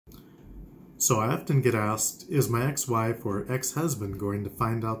So I often get asked, is my ex-wife or ex-husband going to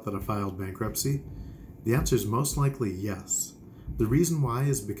find out that I filed bankruptcy? The answer is most likely yes. The reason why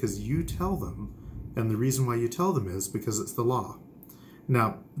is because you tell them, and the reason why you tell them is because it's the law.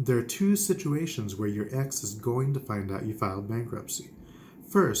 Now, there are two situations where your ex is going to find out you filed bankruptcy.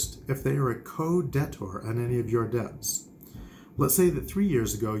 First, if they are a co-debtor on any of your debts. Let's say that 3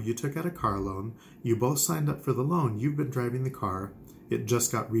 years ago you took out a car loan, you both signed up for the loan, you've been driving the car, it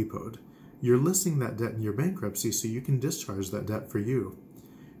just got repoed. You're listing that debt in your bankruptcy so you can discharge that debt for you.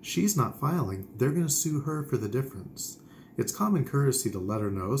 She's not filing, they're going to sue her for the difference. It's common courtesy to let her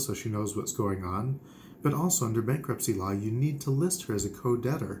know so she knows what's going on, but also under bankruptcy law you need to list her as a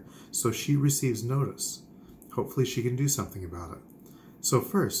co-debtor so she receives notice. Hopefully she can do something about it. So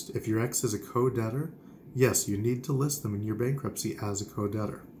first, if your ex is a co-debtor, yes, you need to list them in your bankruptcy as a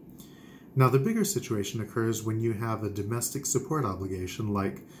co-debtor. Now, the bigger situation occurs when you have a domestic support obligation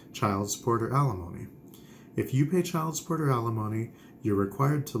like child support or alimony. If you pay child support or alimony, you're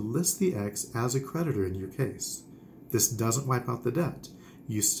required to list the ex as a creditor in your case. This doesn't wipe out the debt.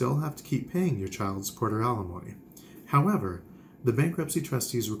 You still have to keep paying your child support or alimony. However, the bankruptcy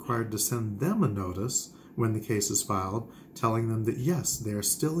trustee is required to send them a notice when the case is filed, telling them that yes, they are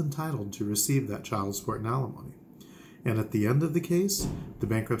still entitled to receive that child support and alimony. And at the end of the case, the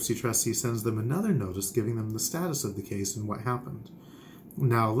bankruptcy trustee sends them another notice giving them the status of the case and what happened.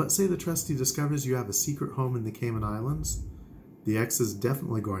 Now, let's say the trustee discovers you have a secret home in the Cayman Islands. The ex is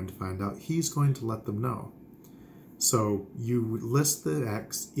definitely going to find out. He's going to let them know. So you list the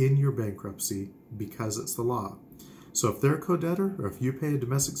ex in your bankruptcy because it's the law. So if they're a co-debtor or if you pay a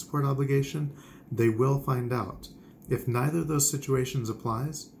domestic support obligation, they will find out. If neither of those situations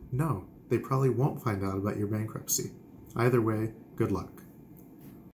applies, no, they probably won't find out about your bankruptcy. Either way, good luck.